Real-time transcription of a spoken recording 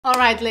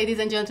Alright, ladies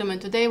and gentlemen,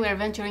 today we are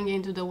venturing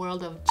into the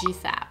world of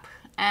GSAP,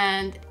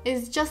 and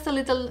it's just a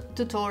little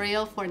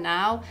tutorial for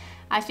now.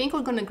 I think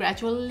we're gonna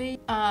gradually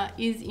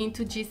ease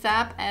into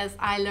GSAP as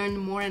I learn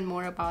more and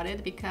more about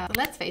it, because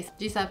let's face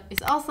it, GSAP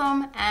is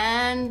awesome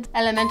and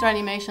Elementor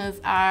animations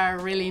are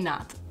really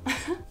not.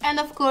 And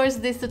of course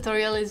this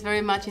tutorial is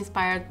very much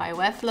inspired by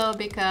Webflow,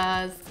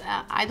 because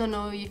I don't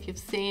know if you've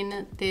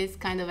seen this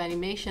kind of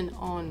animation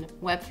on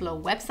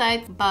Webflow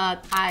websites,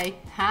 but I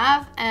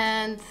have,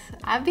 and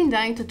I've been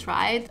dying to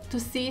try it to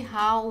see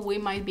how we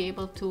might be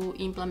able to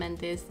implement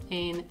this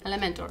in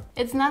Elementor.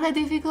 It's not that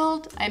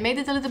difficult. I made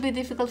it a little bit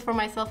difficult for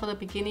myself at the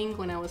beginning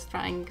when I was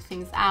trying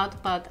things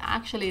out, but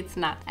actually it's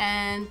not,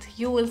 and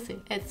you will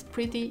see it's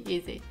pretty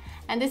easy.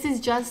 And this is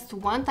just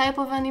one type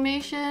of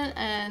animation,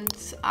 and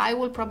I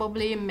will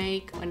probably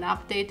make an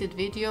updated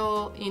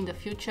video in the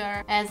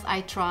future as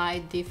I try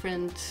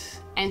different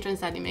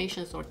entrance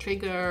animations or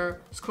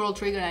scroll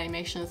trigger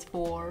animations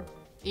for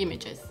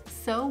images.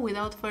 So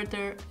without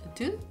further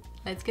ado,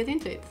 let's get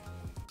into it.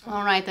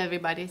 All right,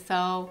 everybody,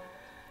 so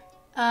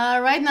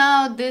right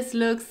now this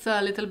looks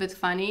a little bit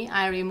funny.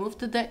 I removed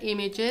the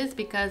images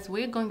because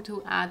we're going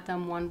to add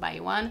them one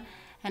by one,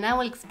 and I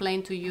will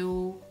explain to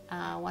you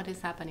what is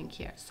happening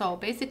here. So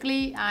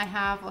basically I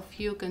have a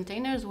few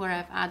containers where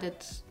I've added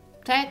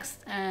text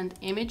and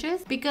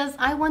images, because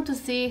I want to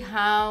see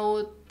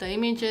how the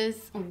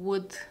images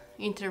would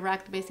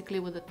interact basically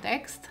with the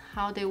text,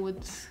 how they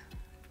would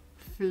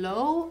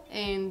flow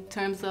in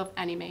terms of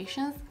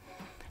animations.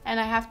 And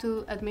I have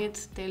to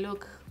admit, they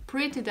look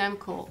pretty damn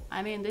cool.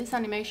 I mean, this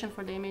animation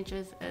for the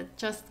images, it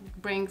just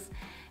brings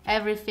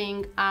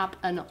everything up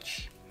a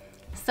notch.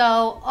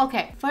 So,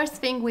 okay, first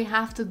thing we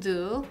have to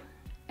do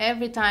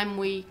every time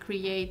we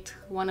create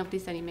one of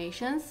these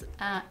animations,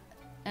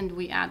 and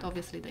we add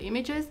obviously the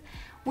images,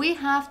 we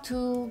have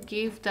to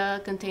give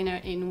the container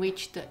in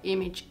which the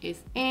image is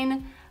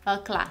in a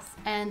class,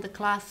 and the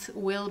class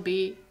will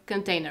be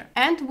container.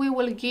 And we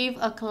will give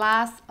a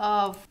class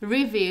of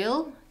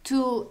reveal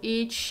to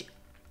each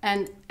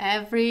and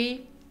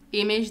every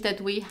image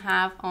that we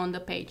have on the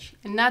page.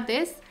 And not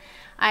this,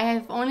 I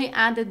have only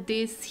added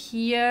this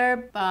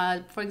here,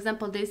 but for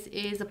example, this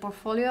is a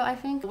portfolio, I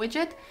think,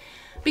 widget,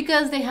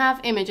 because they have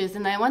images,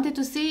 and I wanted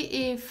to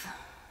see if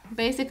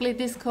basically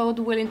this code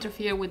will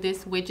interfere with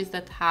these widgets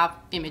that have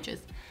images.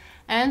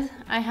 And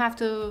I have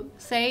to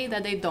say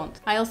that they don't.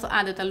 I also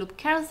added a loop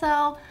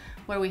carousel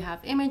where we have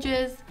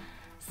images,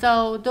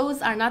 so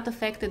those are not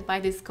affected by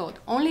this code.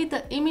 Only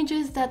the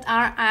images that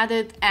are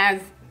added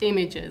as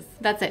images.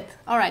 That's it.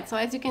 All right, so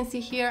as you can see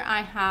here,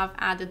 I have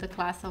added the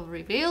class of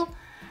reveal,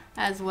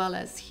 as well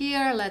as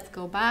here. Let's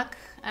go back,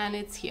 and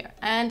it's here.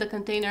 And the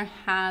container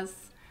has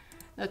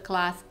a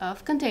class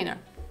of container.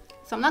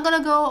 So I'm not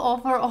gonna go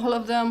over all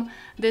of them.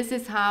 This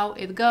is how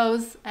it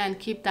goes, and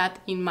keep that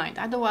in mind.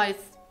 Otherwise,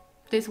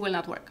 this will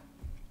not work.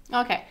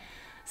 Okay,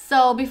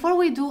 so before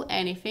we do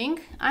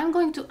anything, I'm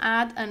going to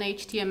add an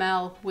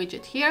HTML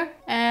widget here,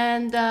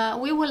 and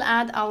we will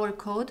add our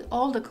code,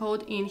 all the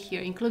code in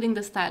here, including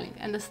the styling.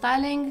 And the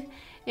styling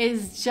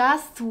is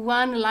just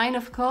one line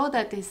of code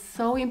that is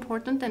so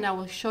important, and I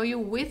will show you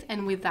with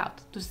and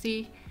without to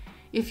see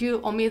if you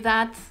omit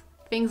that,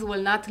 things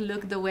will not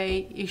look the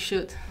way it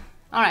should.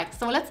 All right,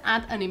 so let's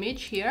add an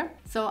image here.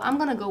 So I'm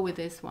gonna go with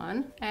this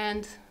one,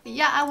 and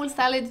yeah, I will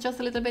style it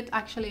just a little bit.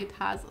 Actually, it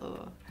has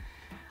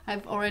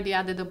I've already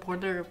added a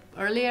border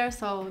earlier,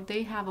 so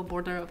they have a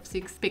border of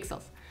 6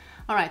 pixels.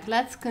 All right,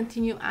 let's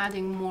continue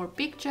adding more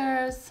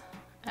pictures,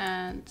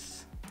 and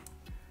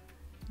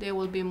they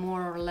will be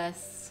more or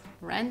less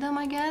random,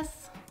 I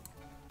guess.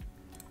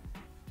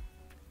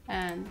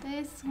 And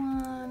this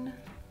one,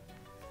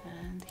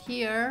 and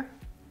here.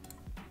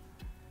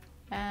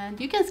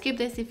 And you can skip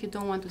this if you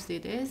don't want to see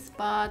this,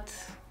 but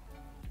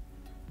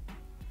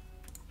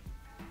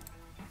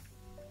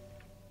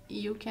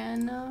you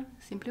can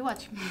simply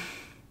watch.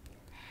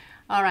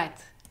 All right,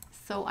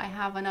 so I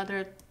have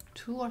another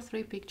 2 or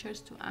 3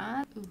 pictures to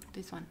add. Ooh,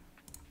 this one.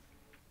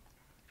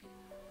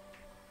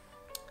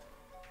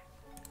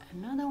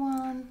 Another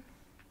one.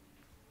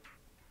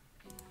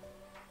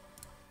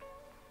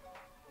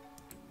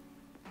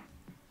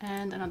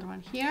 And another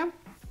one here.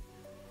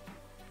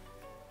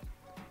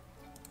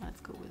 Let's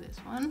go with this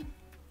one.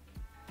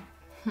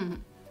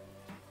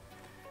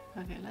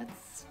 Okay,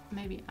 let's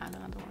maybe add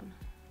another one.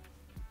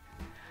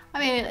 I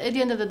mean, at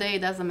the end of the day, it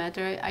doesn't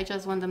matter. I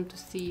just want them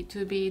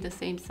to be the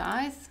same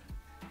size.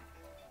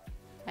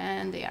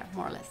 And they are,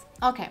 more or less.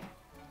 Okay.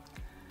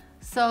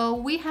 So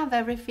we have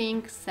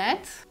everything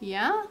set.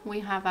 Yeah, we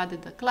have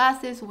added the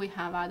classes. We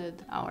have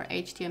added our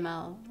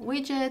HTML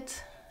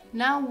widget.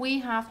 Now we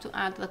have to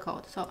add the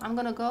code. So I'm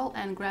gonna go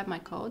and grab my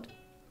code.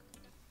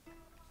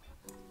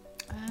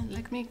 And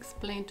let me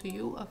explain to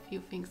you a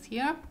few things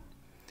here.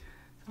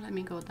 So let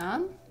me go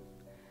down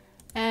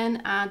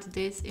and add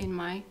this in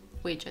my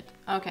widget.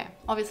 Okay,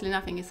 obviously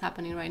nothing is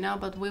happening right now,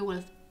 but we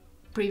will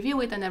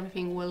preview it and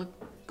everything will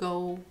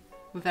go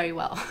very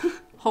well,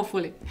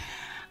 hopefully.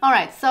 All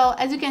right, so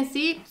as you can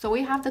see, so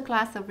we have the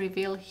class of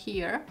reveal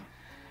here,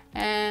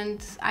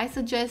 and I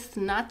suggest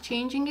not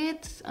changing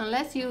it.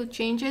 Unless you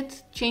change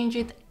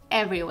it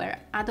everywhere,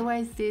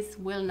 otherwise this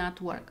will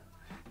not work.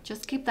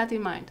 Just keep that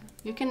in mind.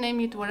 You can name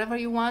it whatever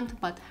you want,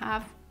 but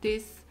have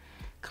this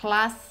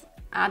class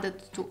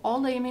added to all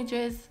the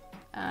images,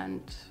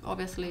 and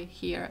obviously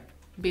here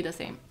be the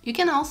same. You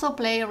can also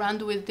play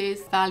around with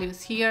these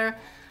values here.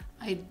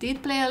 I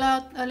did play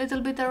a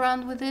little bit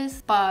around with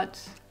this, but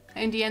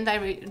in the end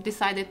I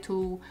decided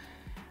to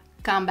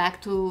come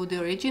back to the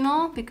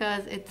original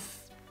because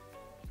it's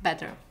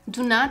better.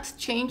 Do not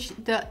change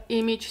the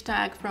image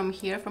tag from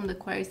here, from the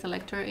query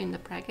selector in the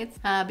brackets,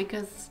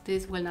 because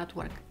this will not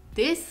work.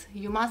 This,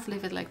 you must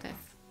leave it like this.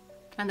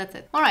 And that's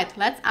it. All right,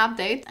 let's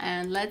update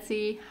and let's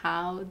see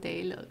how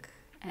they look.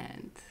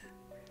 And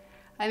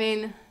I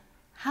mean,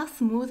 how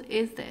smooth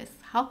is this?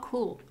 How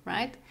cool,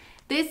 right?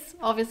 These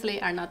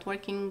obviously are not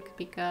working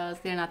because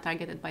they're not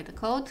targeted by the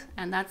code,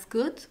 and that's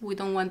good. We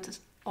don't want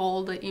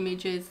all the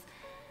images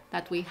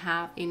that we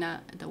have in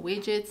the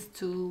widgets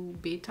to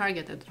be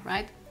targeted,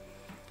 right?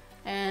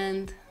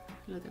 And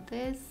look at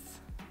this.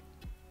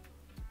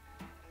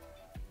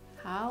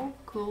 How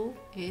cool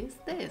is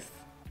this?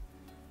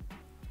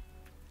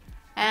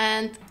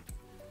 And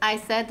I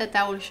said that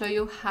I will show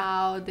you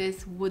how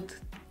this would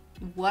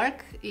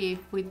work if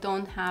we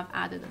don't have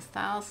added the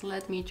styles.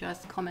 Let me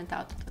just comment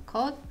out the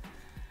code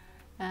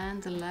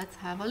and let's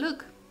have a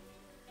look.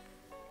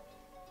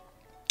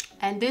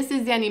 And this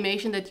is the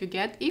animation that you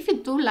get. If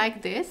you do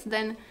like this,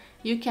 then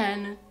you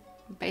can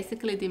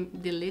basically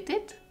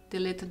delete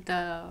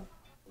the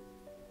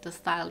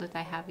style that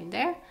I have in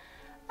there.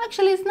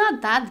 Actually, it's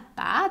not that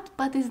bad,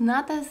 but it's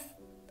not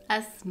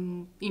as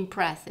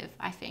impressive,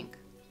 I think,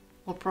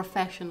 or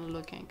professional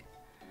looking.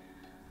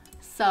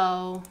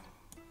 So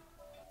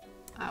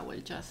I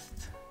will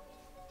just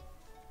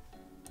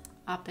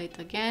update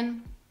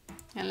again,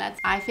 and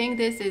I think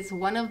this is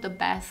one of the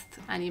best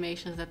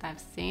animations that I've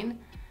seen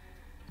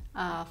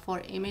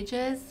for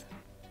images,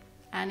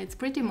 and it's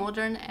pretty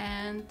modern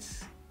and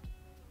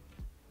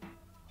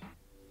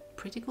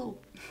pretty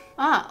cool.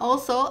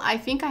 Also, I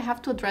think I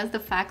have to address the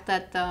fact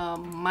that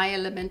my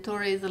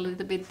Elementor is a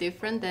little bit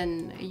different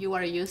than you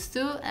are used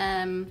to.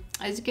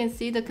 As you can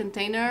see, the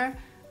container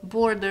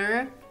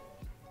border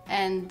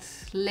and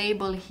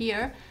label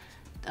here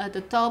at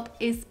the top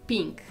is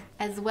pink,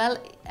 as well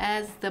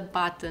as the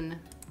button.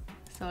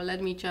 So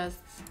let me just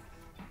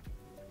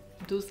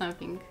do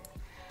something.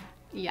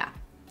 Yeah,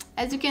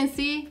 as you can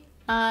see,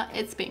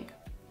 it's pink.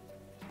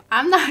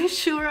 I'm not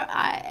sure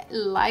I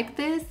like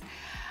this.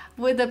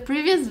 With the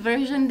previous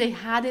version, they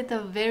had it a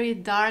very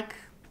dark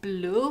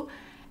blue.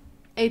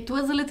 It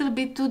was a little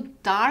bit too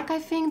dark, I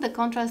think. The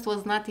contrast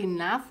was not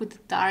enough with the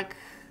dark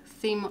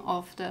theme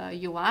of the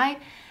UI,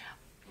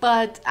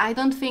 but I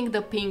don't think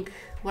the pink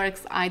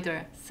works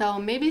either. So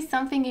maybe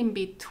something in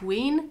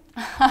between,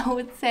 I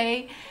would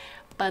say,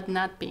 but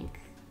not pink.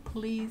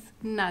 Please,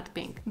 not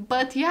pink.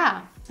 But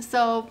yeah,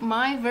 so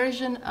my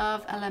version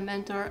of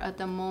Elementor at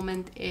the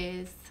moment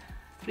is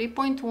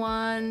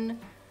 3.1.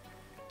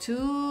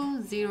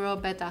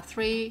 2.0 beta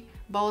 3,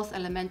 both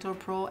Elementor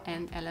Pro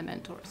and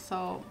Elementor.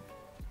 So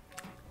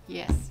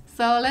yes,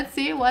 so let's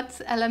see what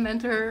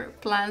Elementor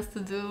plans to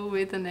do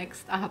with the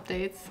next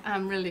updates.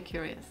 I'm really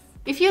curious.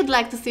 If you'd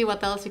like to see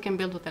what else you can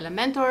build with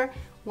Elementor,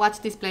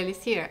 watch this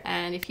playlist here.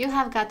 And if you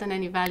have gotten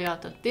any value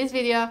out of this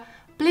video,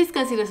 please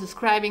consider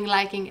subscribing,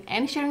 liking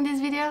and sharing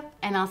this video,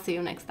 and I'll see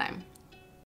you next time.